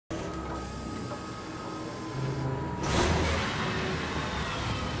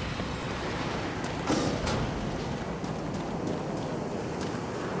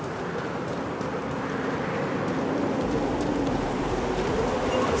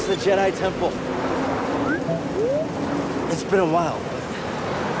It's the Jedi Temple. It's been a while,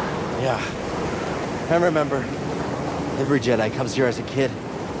 but yeah. I remember every Jedi comes here as a kid.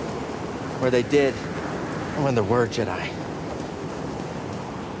 Where they did, and when there were Jedi.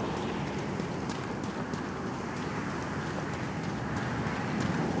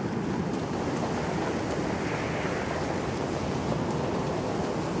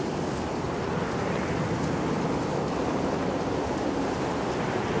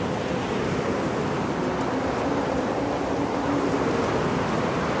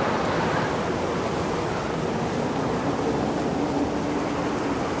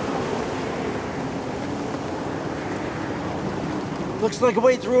 Looks like a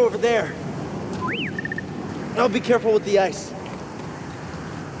way through over there. I'll be careful with the ice.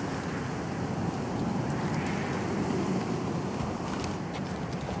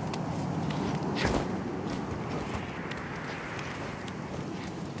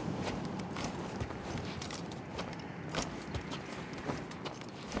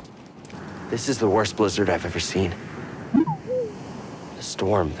 This is the worst blizzard I've ever seen. The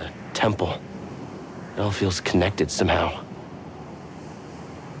storm, the temple, it all feels connected somehow.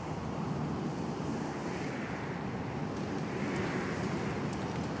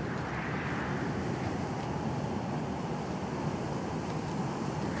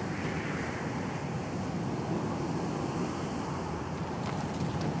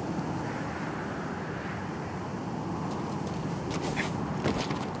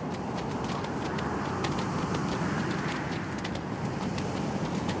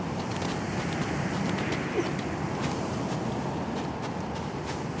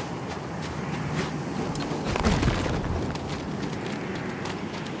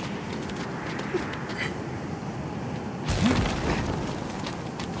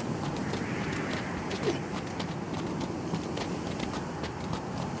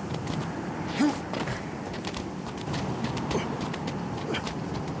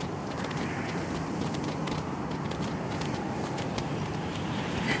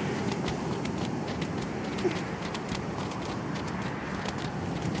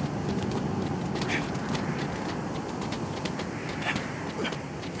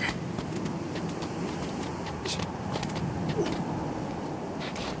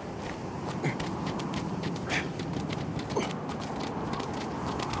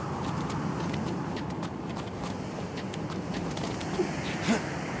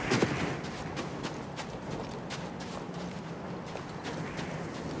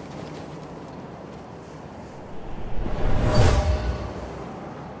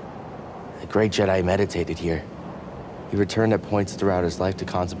 The great Jedi meditated here. He returned at points throughout his life to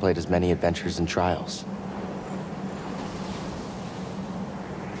contemplate his many adventures and trials.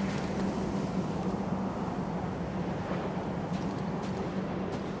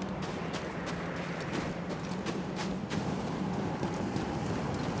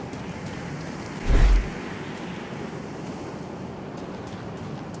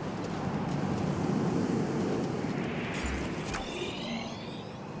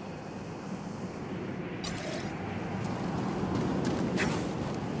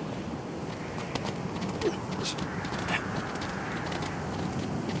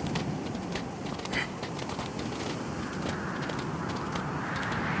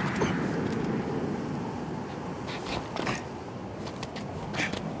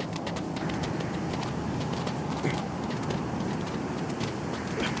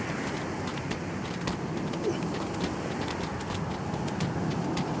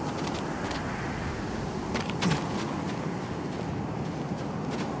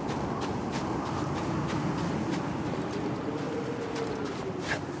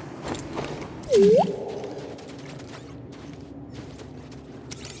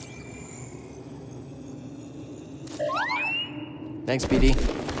 Thanks, BD.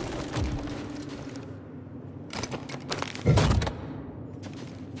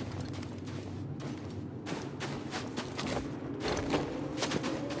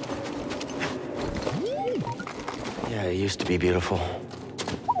 Yeah, it used to be beautiful.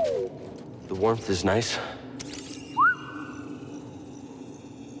 The warmth is nice.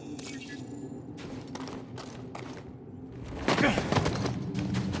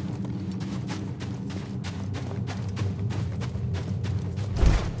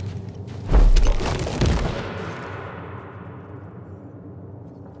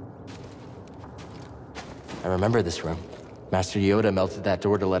 I remember this room. Master Yoda melted that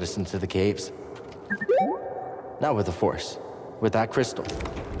door to let us into the caves. Not with the Force. With that crystal.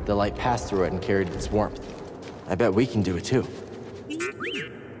 The light passed through it and carried its warmth. I bet we can do it too.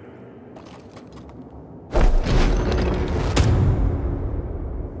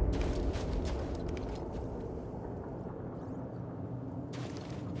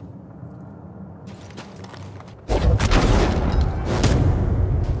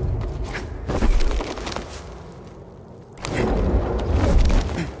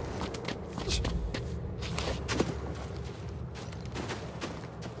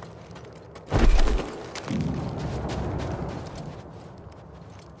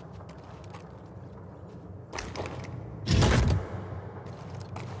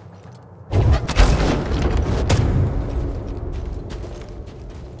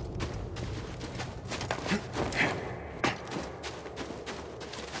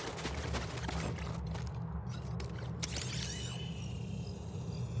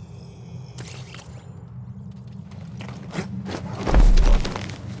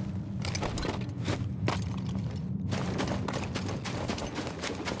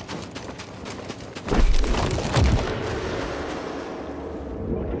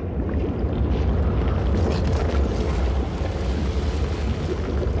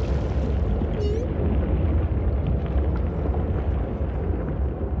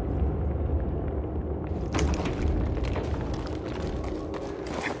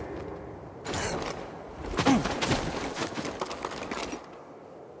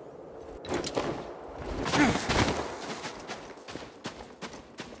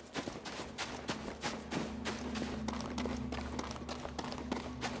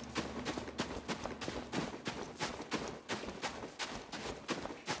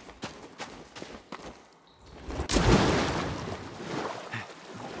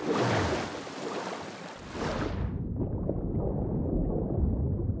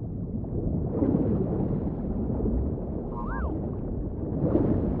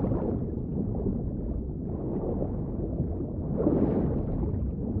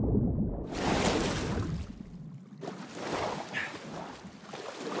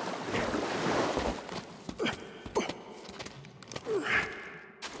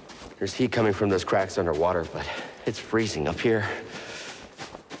 There's heat coming from those cracks underwater, but it's freezing up here.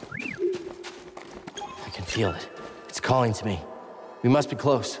 I can feel it. It's calling to me. We must be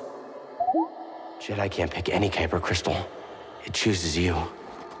close. Jedi can't pick any kyber crystal. It chooses you.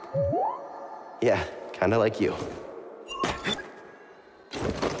 Yeah, kinda like you.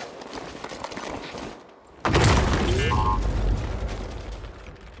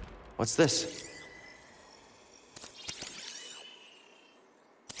 What's this?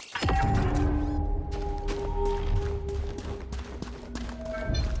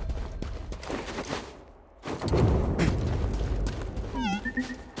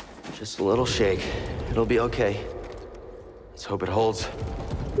 Just a little shake. It'll be okay. Let's hope it holds.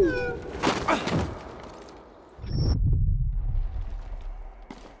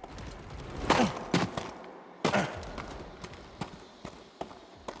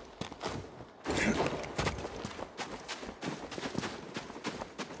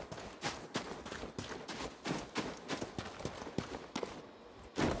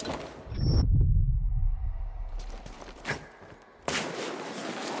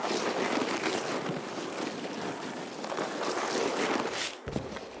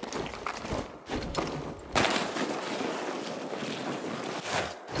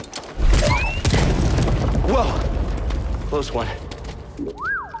 Close one. The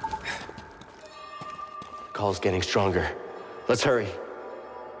call's getting stronger. Let's hurry.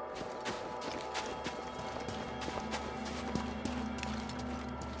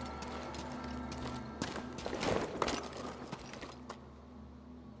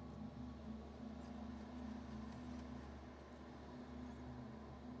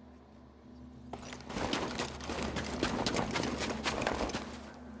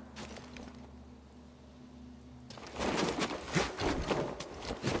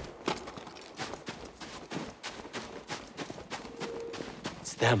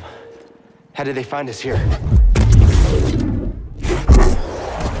 Them. How did they find us here?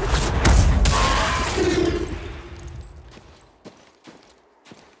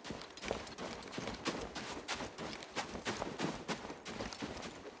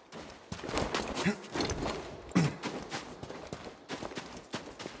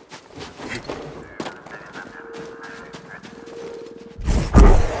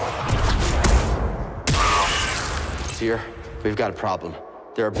 Cere, we've got a problem.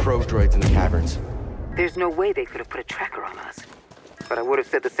 There are probe droids in the caverns. There's no way they could have put a tracker on us. But I would have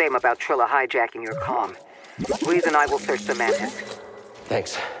said the same about Trilla hijacking your comm. Greez and I will search the Mantis.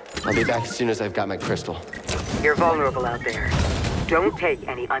 Thanks. I'll be back as soon as I've got my crystal. You're vulnerable out there. Don't take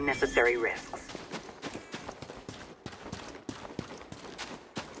any unnecessary risks.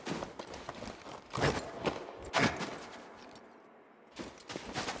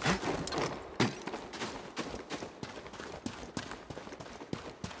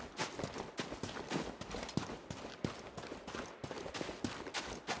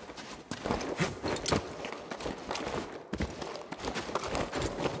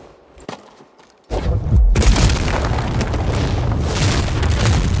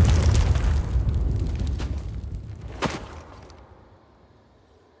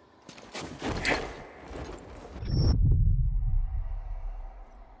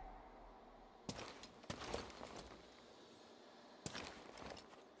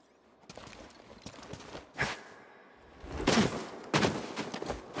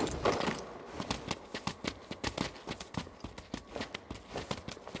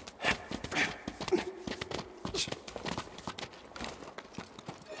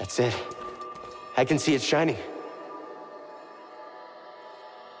 That's it. I can see it shining.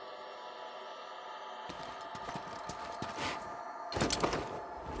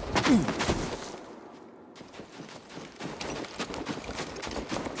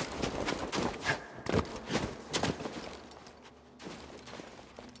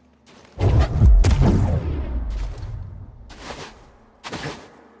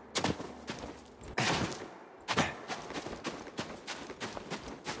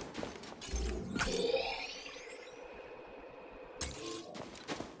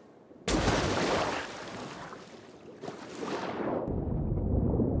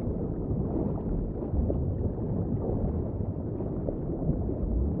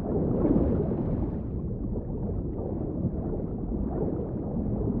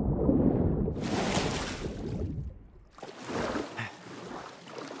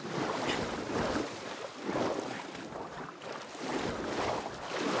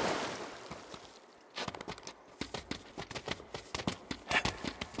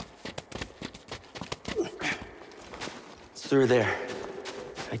 Through there.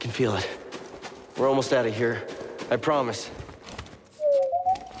 I can feel it. We're almost out of here. I promise.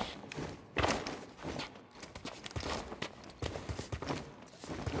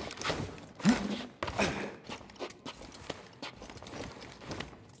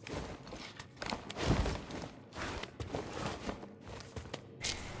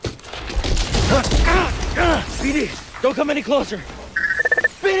 BD, don't come any closer.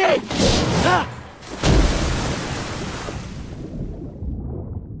 BD! Ah!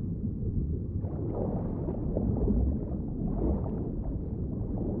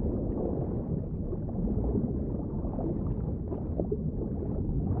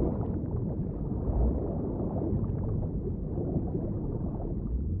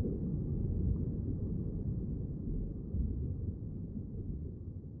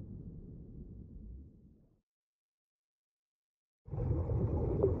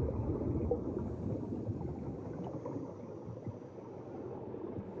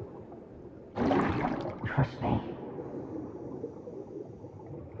 Trust me.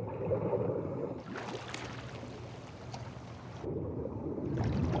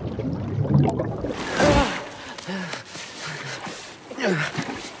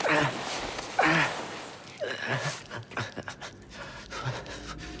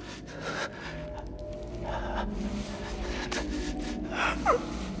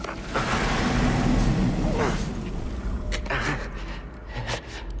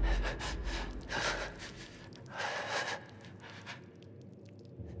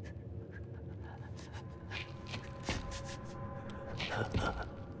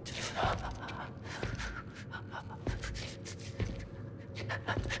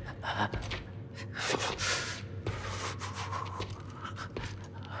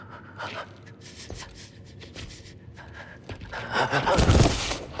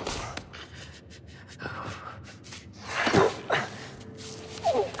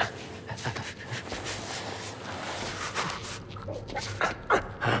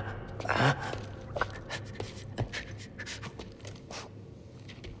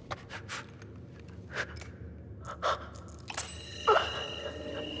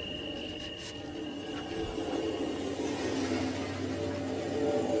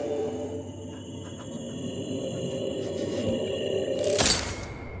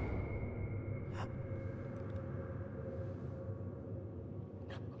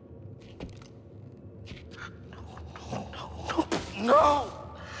 No!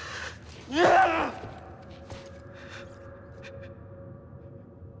 Yeah!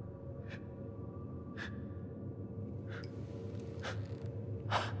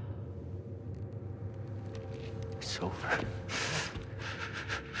 It's over.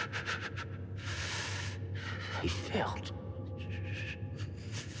 He failed.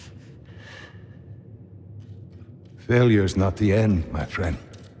 Failure's not the end, my friend.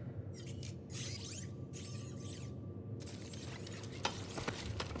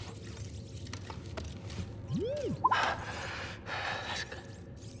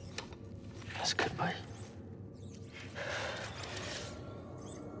 That's good, buddy.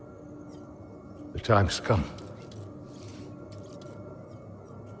 The time's come.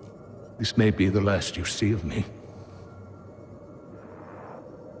 This may be the last you see of me.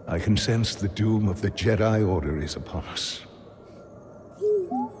 I can sense the doom of the Jedi Order is upon us.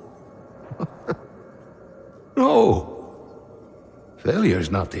 No! Failure's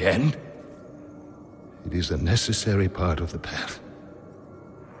not the end. It is a necessary part of the path.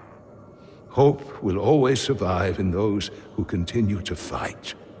 Hope will always survive in those who continue to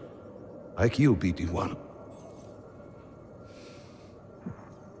fight. Like you, BD-1.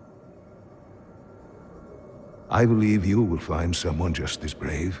 I believe you will find someone just as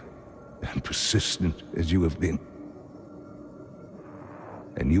brave and persistent as you have been.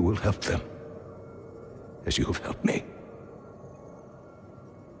 And you will help them, as you have helped me.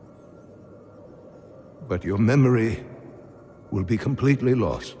 But your memory will be completely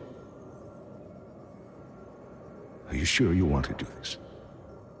lost. Are you sure you want to do this?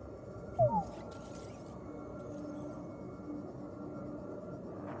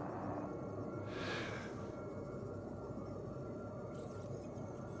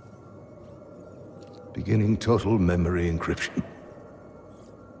 Beginning total memory encryption.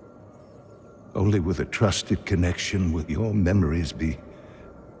 Only with a trusted connection will your memories be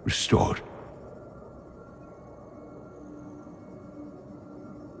restored.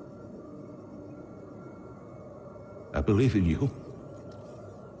 I believe in you,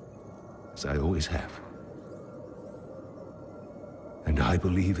 as I always have. And I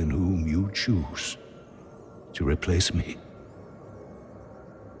believe in whom you choose to replace me.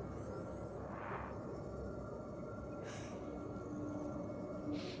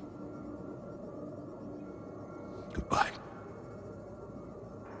 Goodbye,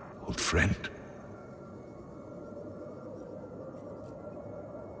 old friend.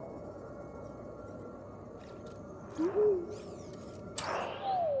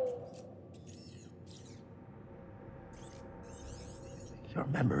 Your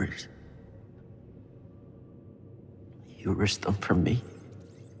memories. You risked them for me?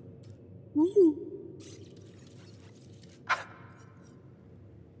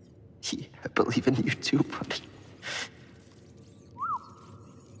 Yeah, I believe in you too, buddy.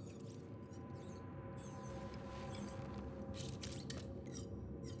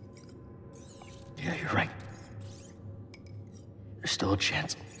 Yeah, you're right. There's still a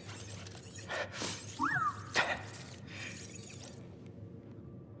chance.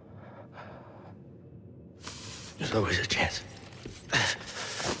 There's always a chance.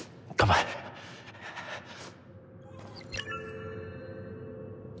 Come on.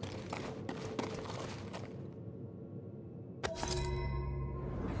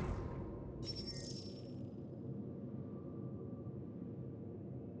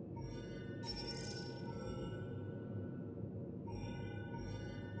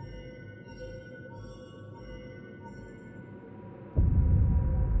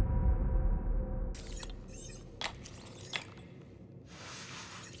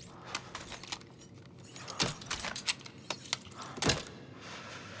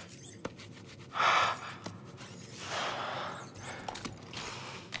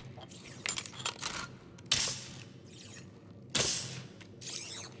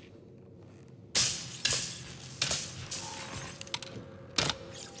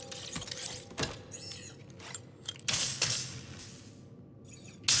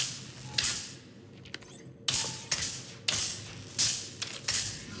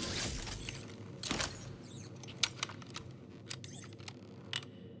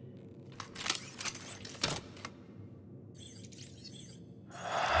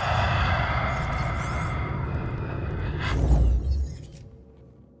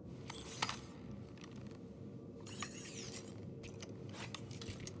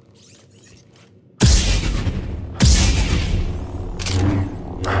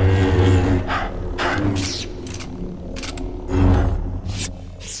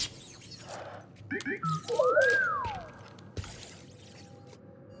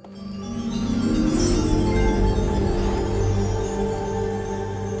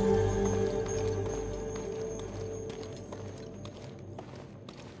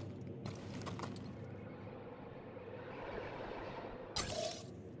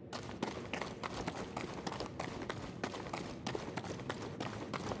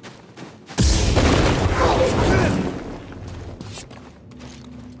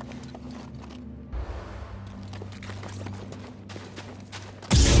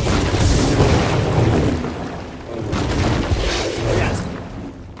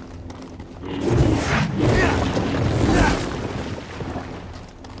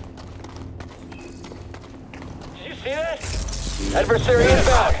 Adversary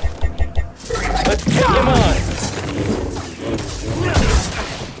inbound. Let's take him on.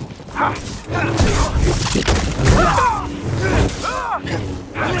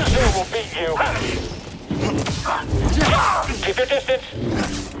 Cere will beat you. Keep your distance.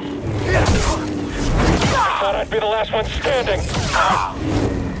 I thought I'd be the last one standing.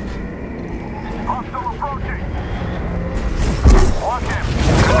 Hostile approaching. Watch him.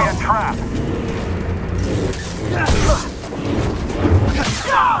 It's gonna be a trap.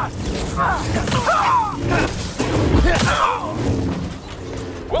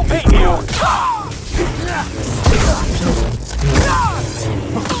 We'll beat you!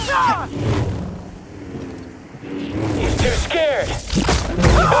 He's too scared!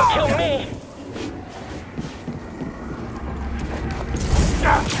 He won't kill me!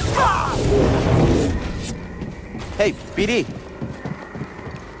 Hey, BD!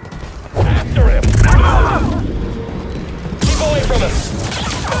 After him! Keep away from him!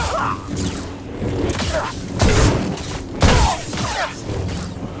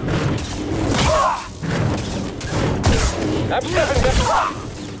 I'm stepping back.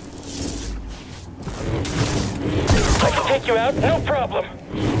 I can take you out, no problem.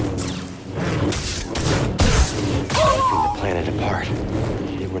 Ripping the planet apart.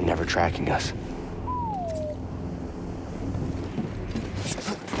 They were never tracking us.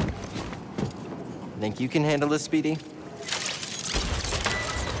 Think you can handle this, Speedy?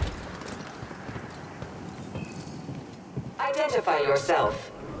 Identify yourself.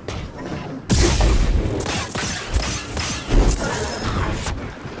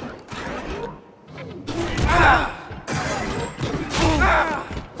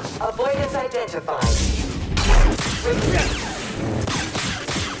 Avoidance identified.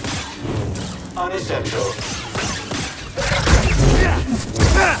 Unessential.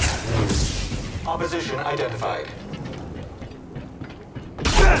 Opposition identified.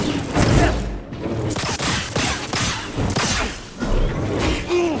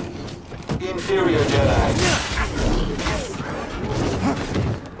 Inferior Jedi.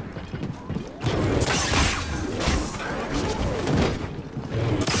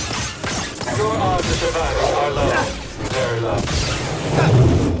 surviving are low. Very low.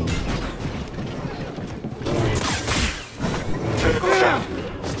 Critical shot.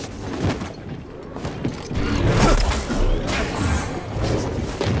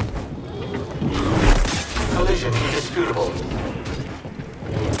 Collision indisputable.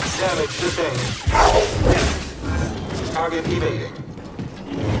 Damage sustained. Target evaded.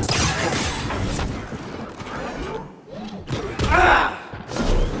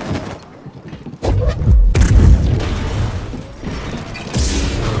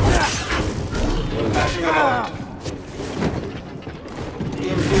 Passing the moment.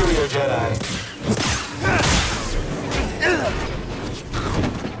 Inferior Jedi.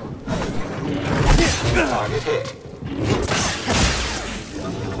 Target hit.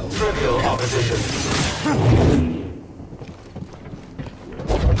 Trivial opposition.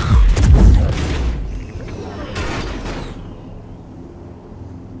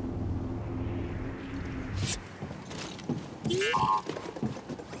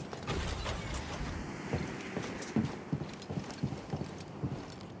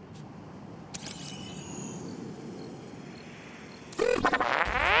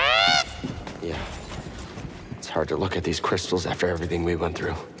 Yeah. It's hard to look at these crystals after everything we went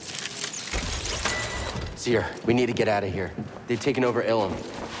through. Cere, we need to get out of here. They've taken over Ilum.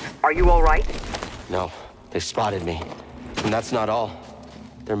 Are you all right? No, they spotted me. And that's not all.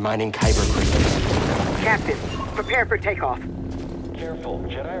 They're mining kyber crystals. Captain, prepare for takeoff. Careful.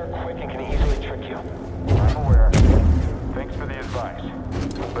 Jedi are quick and can easily trick you. I'm aware. Thanks for the advice.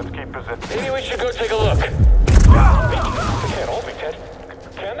 Let's keep positioning. Maybe we should go take a look. They can't all be dead.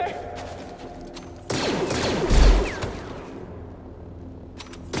 Can they?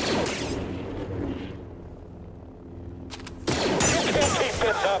 You can't keep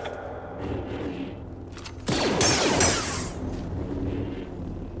this up.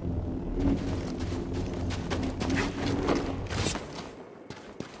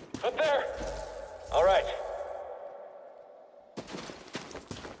 Up there. All right.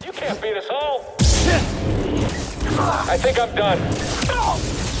 You can't beat us all. I think I'm done.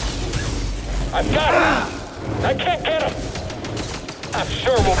 I've got him. I can't get him. I'm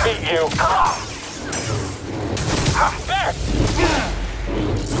sure we'll beat you. There.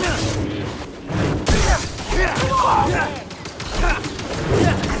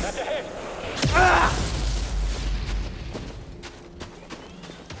 That's a hit.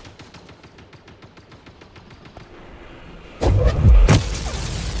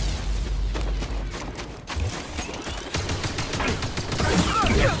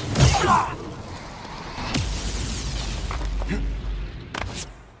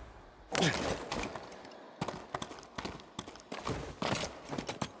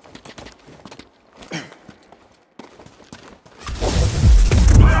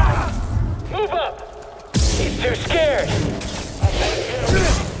 Move up! He's too scared!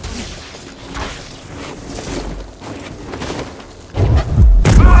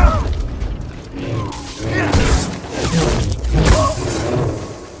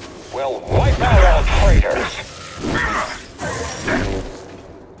 We'll wipe out all traitors!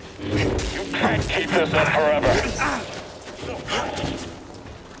 You can't keep this up forever!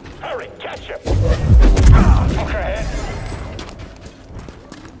 Hurry, catch him! Hook her head!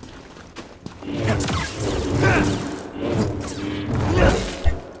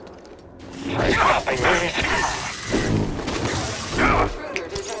 Try stopping these!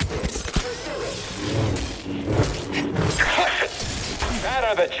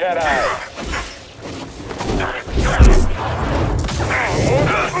 Batter the Jedi!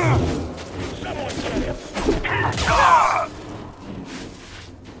 Someone get him!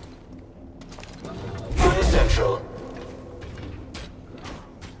 Unessential.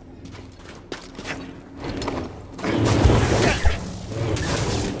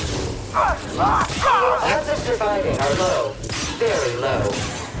 Odds of surviving are low. Very low.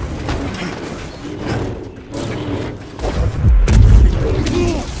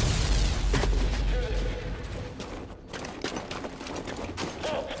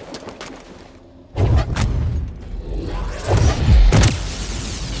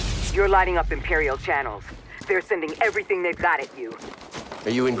 You're lighting up Imperial channels. They're sending everything they've got at you.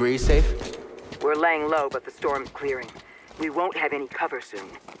 Are you in Greez safe? We're laying low, but the storm's clearing. We won't have any cover soon.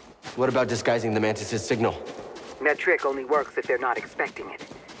 What about disguising the Mantis' signal? That trick only works if they're not expecting it.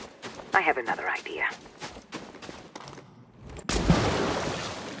 I have another idea.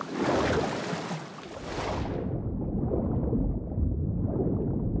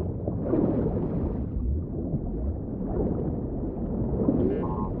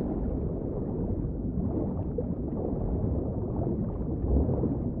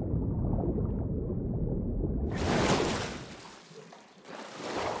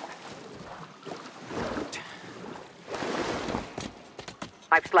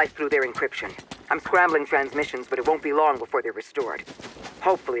 I've sliced through their encryption. I'm scrambling transmissions, but it won't be long before they're restored.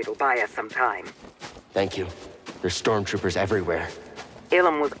 Hopefully it'll buy us some time. Thank you. There's stormtroopers everywhere.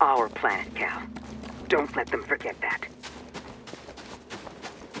 Ilum was our planet, Cal. Don't let them forget that.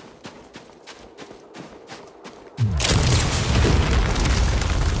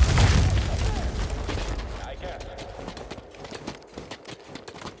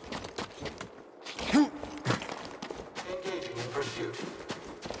 Engaging in pursuit.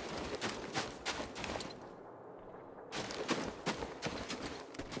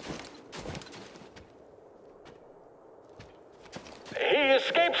 He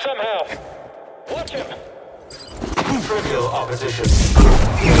escaped somehow. Watch him. Trivial opposition.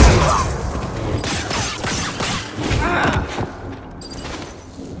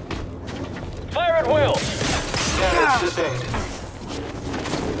 Fire at will. Damage sustained.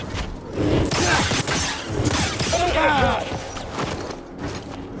 Someone get a shot.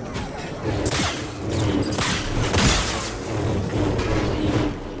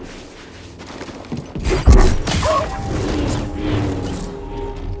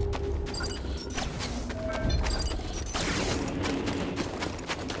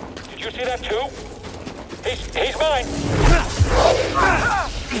 Did you see that too? He's mine.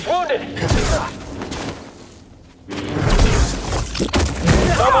 He's wounded.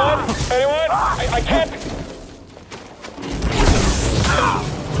 Come on, anyone? I can't.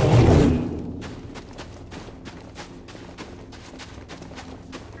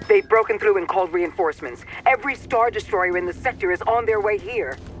 They've broken through and called reinforcements. Every Star Destroyer in the sector is on their way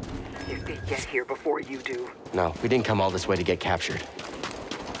here. If they get here before you do. No, we didn't come all this way to get captured.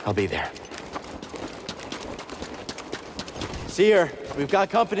 I'll be there. Cere, we've got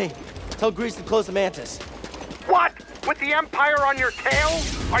company. Tell Greez to close the Mantis. What? With the Empire on your tail?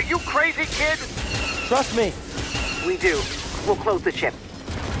 Are you crazy, kid? Trust me. We do. We'll close the ship.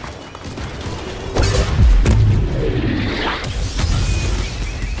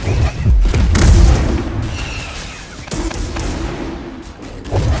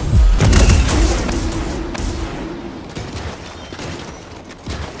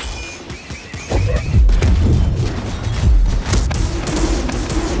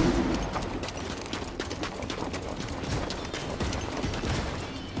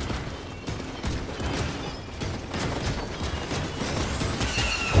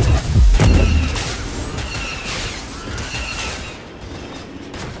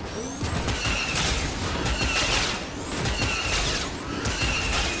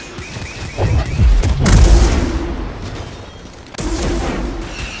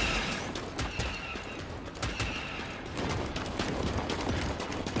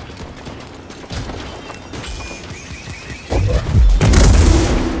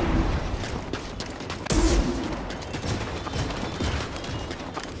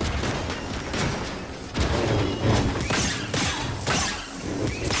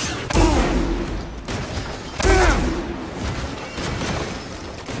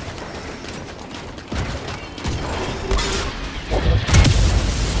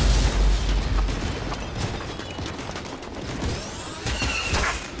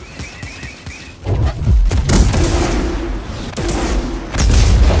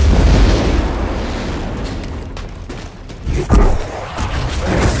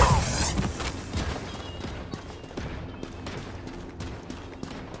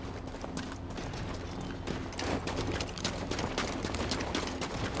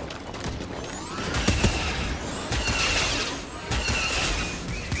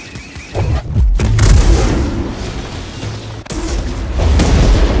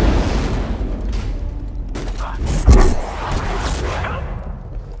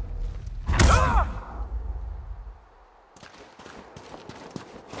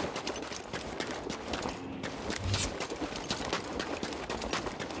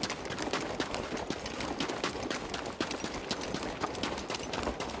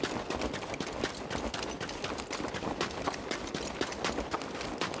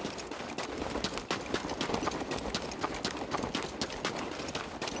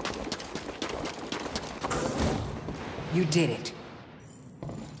 You did it.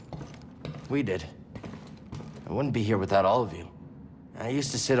 We did. I wouldn't be here without all of you. I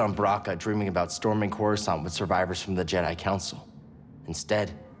used to sit on Bracca dreaming about storming Coruscant with survivors from the Jedi Council.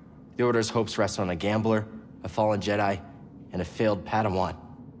 Instead, the Order's hopes rest on a gambler, a fallen Jedi, and a failed Padawan.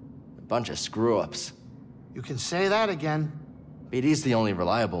 A bunch of screw-ups. You can say that again. BD's the only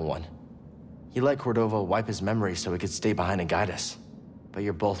reliable one. He let Cordova wipe his memory so he could stay behind and guide us. But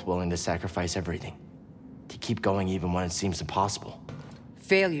you're both willing to sacrifice everything. To keep going even when it seems impossible.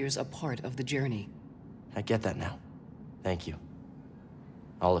 Failure's a part of the journey. I get that now. Thank you.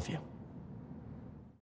 All of you.